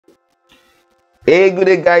Hey, good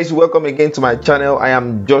day guys, welcome again to my channel. I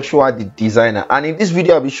am Joshua the designer, and in this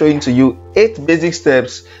video I'll be showing to you 8 basic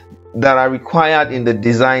steps that are required in the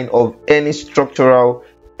design of any structural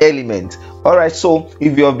element. All right, so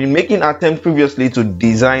if you have been making attempts previously to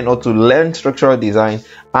design or to learn structural design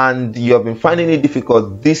and you have been finding it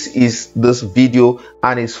difficult, this video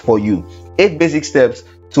and it's for you. 8 basic steps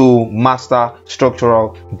to master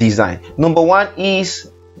structural design. Number 1 is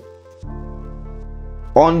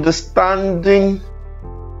understanding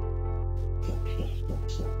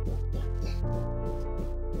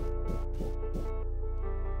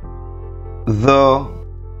the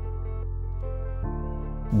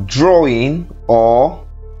drawing or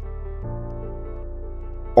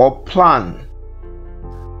plan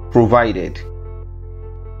provided.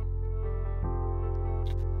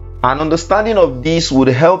 An understanding of this would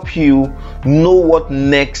help you know what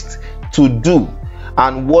next to do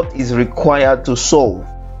and what is required to solve.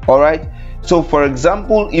 All right, so for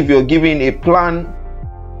example, if you're given a plan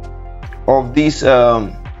of this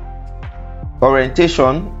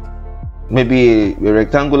orientation, maybe a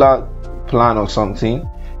rectangular plan or something,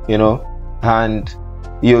 and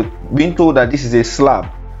you're being told that this is a slab.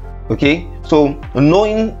 Okay, so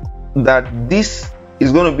knowing that this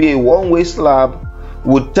is going to be a one-way slab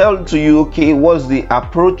would tell to you, okay, what's the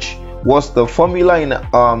approach, what's the formula in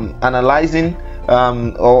analyzing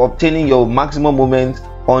or obtaining your maximum moment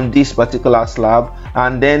on this particular slab.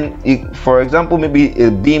 And then for example, maybe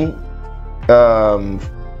a beam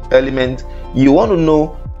element, you want to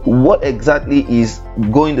know what exactly is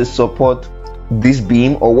going to support this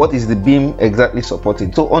beam, or what is the beam exactly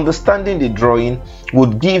supporting. So understanding the drawing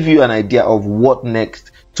would give you an idea of what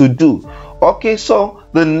next to do. Okay, so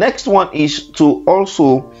the next one is to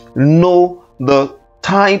also know the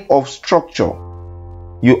type of structure.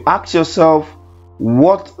 You ask yourself,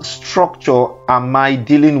 what structure am I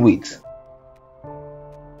dealing with?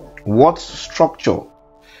 What structure?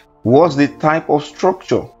 What's the type of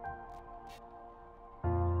structure?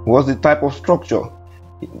 What's the type of structure?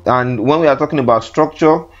 And when we are talking about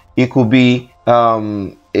structure, it could be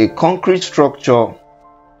a concrete structure,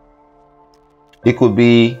 it could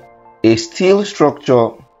be a steel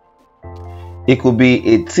structure, it could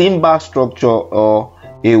be a timber structure, or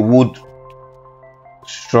a wood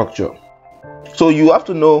structure. So you have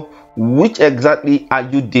to know which exactly are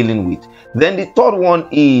you dealing with. Then the third one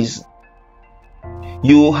is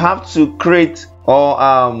you have to create or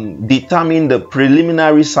determine the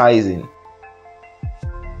preliminary sizing.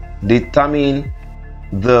 Determine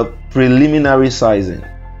the preliminary sizing.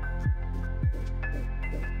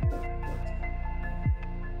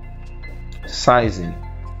 Sizing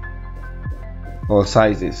or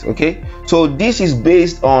sizes. Okay, so this is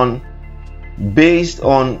based on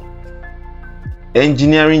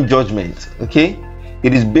engineering judgment. Okay,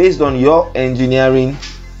 it is based on your engineering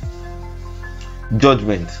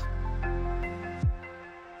judgment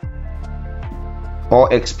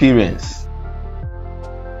or experience,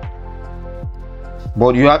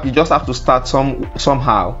 but you just have to start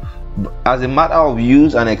somehow. As a matter of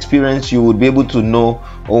use and experience, you would be able to know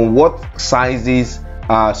on what sizes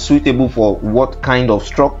are suitable for what kind of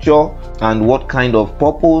structure and what kind of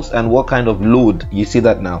purpose and what kind of load. You see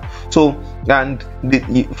that now. So, and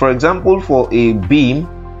for example, for a beam,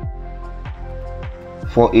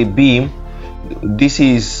 this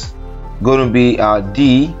is going to be our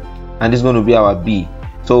D and this is going to be our B.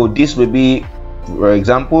 So this will be, for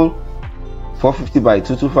example, 450 by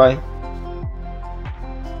 225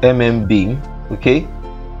 mm beam. Okay,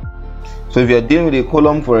 so if you're dealing with a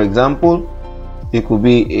column, for example, it could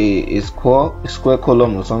be a square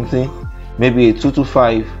column or something, maybe a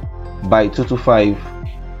 225 by 225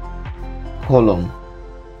 column.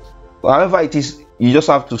 However it is, you just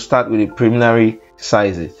have to start with a preliminary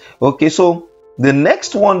sizes. Okay, so the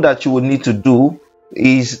next one that you would need to do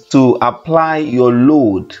is to apply your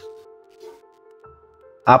load.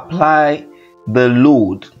 Apply the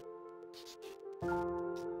load.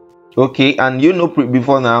 Okay, and you know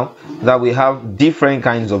before now that we have different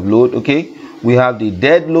kinds of load. Okay, we have the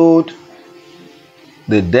dead load,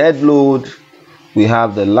 we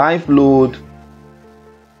have the life load.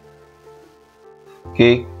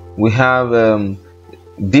 Okay, we have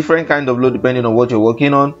different kind of load depending on what you're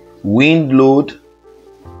working on. Wind load.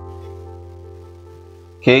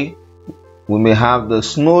 Okay, we may have the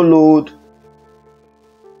snow load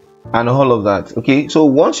and all of that. Okay, so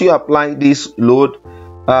once you apply this load,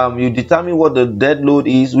 you determine what the dead load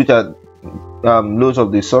is, which are loads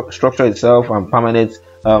of the structure itself and permanent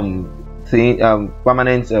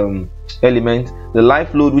element. The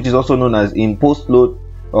life load, which is also known as imposed load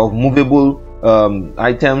of movable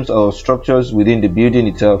items or structures within the building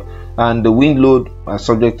itself, and the wind load are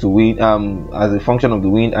subject to wind as a function of the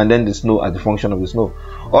wind, and then the snow as a function of the snow.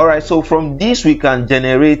 All right, so from this we can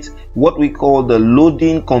generate what we call the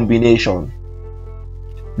loading combination.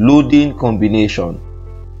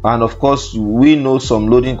 And of course we know some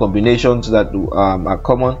loading combinations that are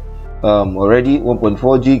common already.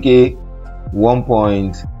 1.4 GK, 1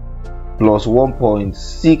 plus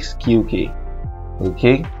 1.6 QK.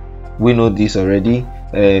 Okay, we know this already.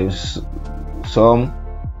 Some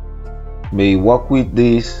may work with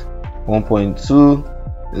this 1.2,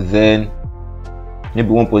 then maybe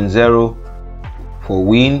 1.0 for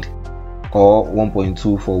wind, or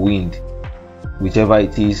 1.2 for wind, whichever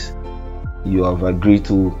it is you have agreed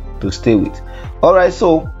to stay with. All right,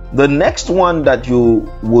 so the next one that you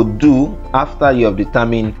would do after you have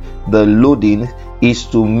determined the loading is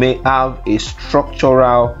to have a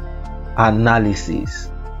structural analysis.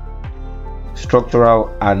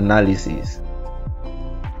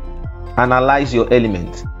 Analyze your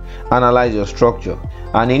element, analyze your structure,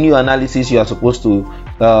 and in your analysis you are supposed to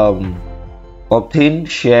obtain,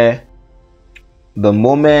 share the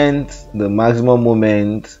moment, the maximum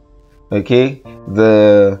moment, okay,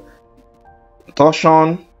 the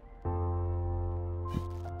torsion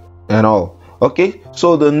and all. Okay,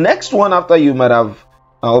 so the next one, after you might have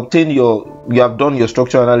obtained you have done your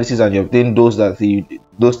structural analysis and you obtained those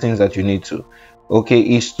things that you need to, okay,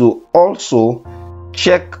 is to also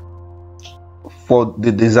check for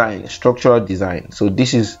the design, structural design. So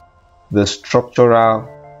this is the structural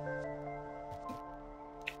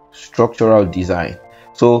design.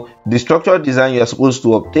 So the structural design, you are supposed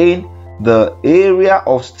to obtain the area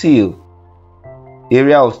of steel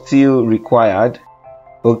required,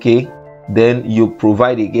 okay, then you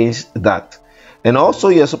provide against that. And also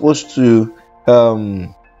you're supposed to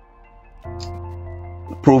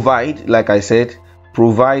provide, like I said,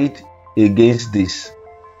 provide against this.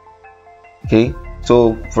 Okay,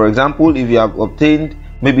 so for example, if you have obtained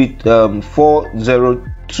maybe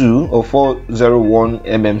 402 or 401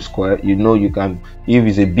 mm square, you know you can, if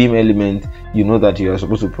it's a beam element, you know that you are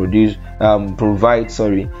supposed to provide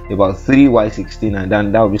about 3y16, and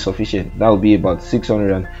then that will be sufficient. That will be about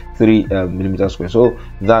 603 millimeters square. So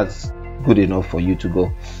that's good enough for you to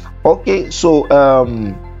go. Okay, so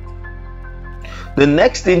the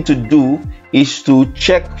next thing to do is to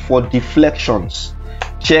check for deflections.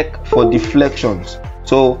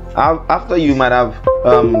 So after you might have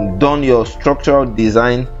done your structural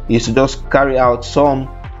design, is to just carry out some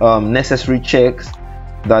necessary checks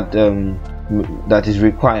that is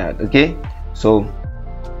required. Okay, so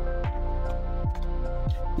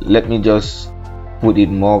let me just put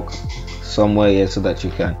it marked somewhere here so that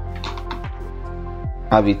you can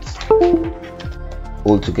have it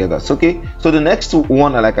all together. So, okay, so the next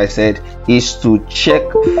one, like I said, is to check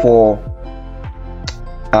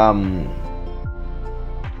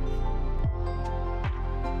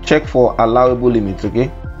for allowable limits.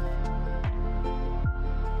 Okay,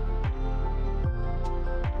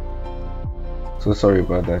 so sorry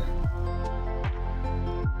about that.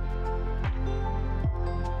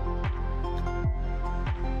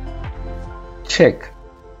 Check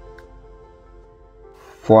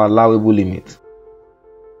for allowable limit.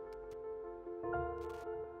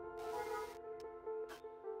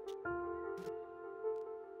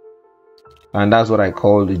 And that's what I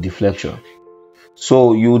call the deflection.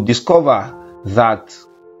 So you discover that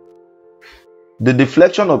the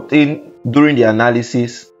deflection obtained during the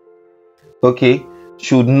analysis, okay,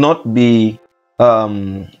 should not be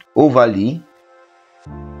overly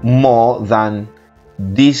more than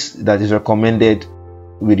this that is recommended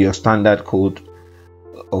with your standard code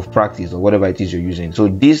of practice or whatever it is you're using. So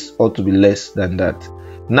this ought to be less than that.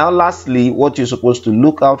 Now lastly, what you're supposed to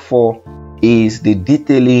look out for is the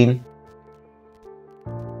detailing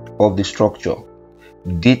of the structure,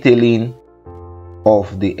 detailing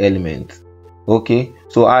of the element. Okay,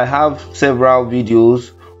 so I have several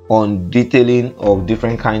videos on detailing of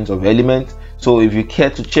different kinds of elements. So if you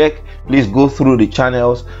care to check, please go through the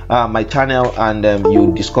channels, my channel, and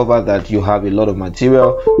you'll discover that you have a lot of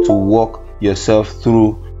material to walk yourself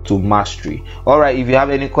through to mastery. All right, if you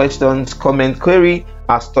have any questions, comment, query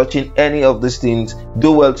as touching any of these things,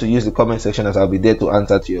 do well to use the comment section, as I'll be there to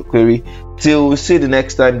answer to your query. Till we see the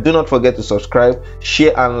next time, do not forget to subscribe,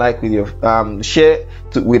 share and like with your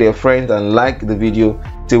with your friends, and like the video.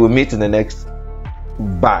 Till we meet in the next.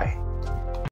 Bye.